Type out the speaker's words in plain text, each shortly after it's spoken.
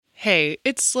Hey,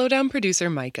 it's Slowdown producer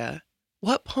Micah.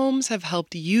 What poems have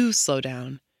helped you slow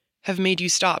down, have made you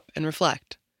stop and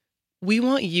reflect? We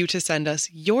want you to send us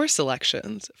your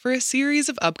selections for a series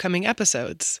of upcoming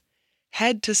episodes.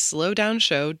 Head to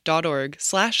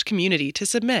slowdownshow.org/community to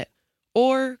submit,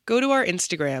 or go to our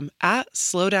Instagram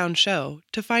 @slowdownshow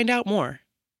to find out more.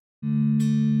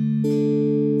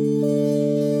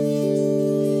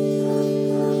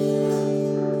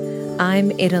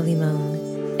 I'm Ada Limon,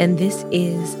 and this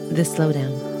is The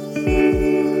Slowdown.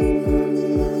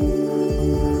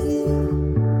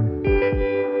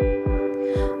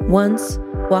 Once,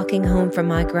 walking home from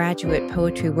my graduate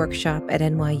poetry workshop at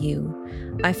NYU,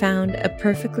 I found a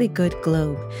perfectly good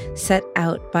globe set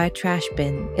out by a trash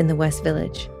bin in the West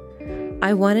Village.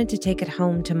 I wanted to take it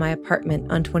home to my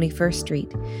apartment on 21st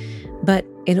Street, but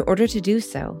in order to do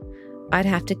so, I'd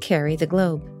have to carry the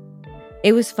globe.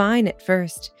 It was fine at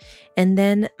first, and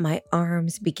then my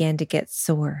arms began to get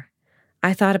sore.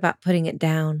 I thought about putting it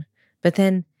down, but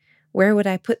then where would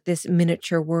I put this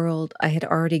miniature world I had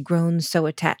already grown so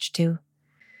attached to?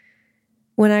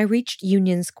 When I reached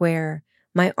Union Square,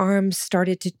 my arms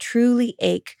started to truly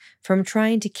ache from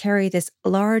trying to carry this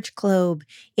large globe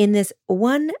in this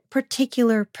one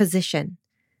particular position,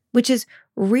 which is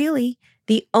really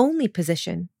the only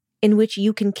position in which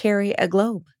you can carry a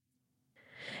globe.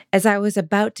 As I was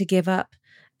about to give up,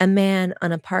 a man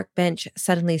on a park bench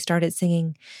suddenly started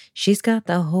singing, "She's got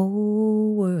the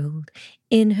whole world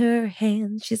in her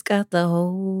hands. She's got the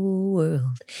whole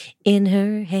world in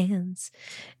her hands."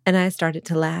 And I started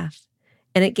to laugh,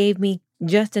 and it gave me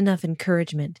just enough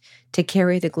encouragement to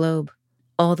carry the globe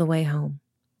all the way home.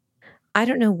 I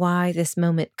don't know why this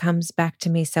moment comes back to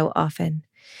me so often.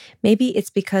 Maybe it's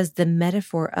because the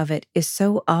metaphor of it is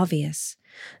so obvious.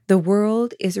 The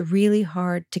world is really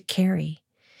hard to carry.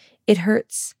 It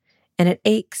hurts and it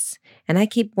aches, and I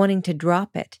keep wanting to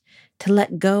drop it, to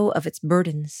let go of its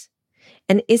burdens.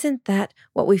 And isn't that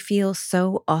what we feel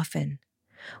so often?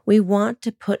 We want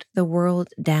to put the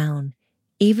world down,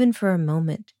 even for a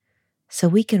moment, so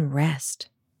we can rest.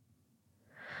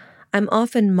 I'm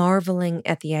often marveling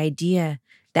at the idea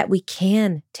that we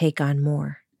can take on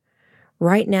more.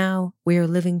 Right now, we are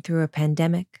living through a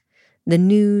pandemic. The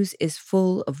news is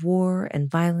full of war and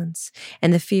violence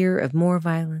and the fear of more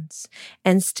violence.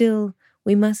 And still,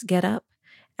 we must get up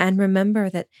and remember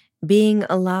that being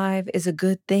alive is a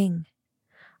good thing.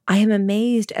 I am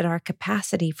amazed at our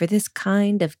capacity for this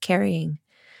kind of carrying.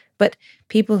 But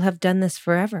people have done this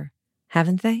forever,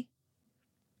 haven't they?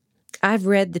 I've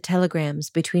read the telegrams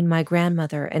between my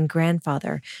grandmother and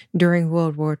grandfather during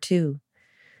World War II.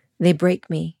 They break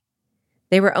me.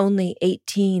 They were only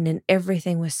 18 and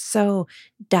everything was so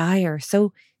dire,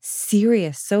 so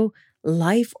serious, so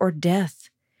life or death.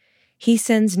 He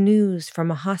sends news from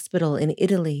a hospital in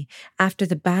Italy after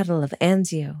the Battle of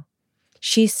Anzio.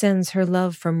 She sends her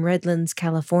love from Redlands,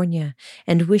 California,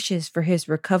 and wishes for his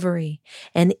recovery.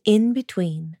 And in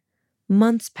between,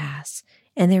 months pass,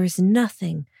 and there is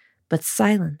nothing but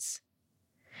silence.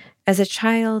 As a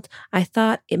child, I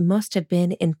thought it must have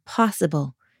been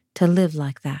impossible to live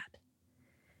like that.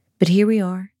 But here we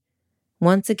are,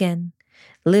 once again,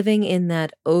 living in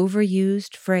that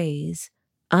overused phrase,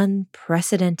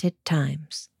 unprecedented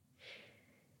times.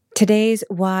 Today's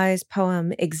wise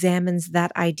poem examines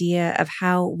that idea of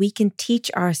how we can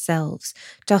teach ourselves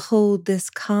to hold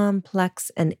this complex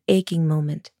and aching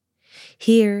moment.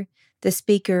 Here, the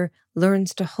speaker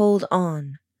learns to hold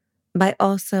on by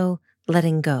also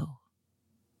letting go.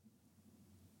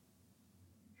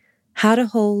 How to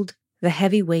Hold the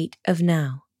Heavy Weight of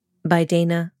Now by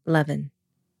Dana Levin.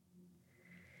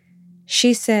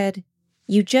 She said,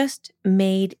 "You just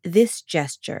made this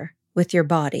gesture with your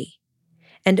body,"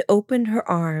 and opened her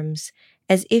arms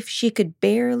as if she could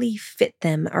barely fit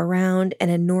them around an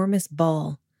enormous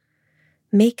ball.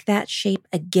 "Make that shape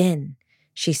again,"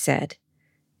 she said,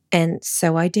 and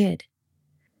so I did.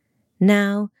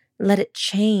 "Now let it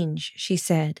change," she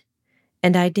said,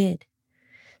 and I did.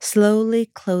 Slowly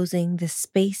closing the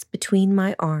space between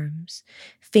my arms,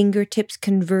 fingertips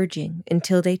converging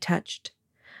until they touched.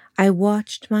 I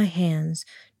watched my hands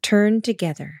turn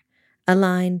together,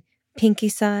 align pinky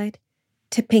side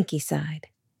to pinky side.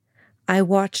 I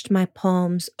watched my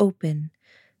palms open,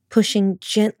 pushing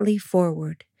gently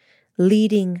forward,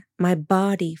 leading my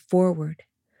body forward.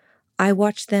 I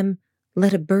watched them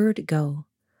let a bird go.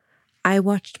 I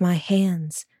watched my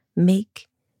hands make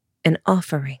an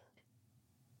offering.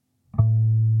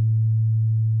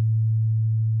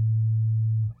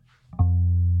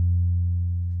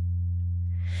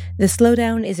 The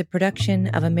Slowdown is a production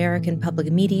of American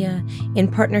Public Media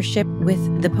in partnership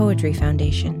with the Poetry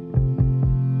Foundation.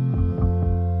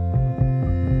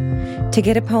 To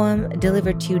get a poem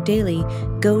delivered to you daily,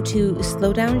 go to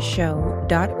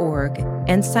slowdownshow.org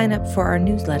and sign up for our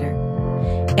newsletter.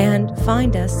 And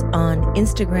find us on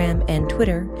Instagram and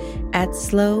Twitter at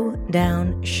Slow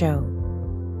Down Show.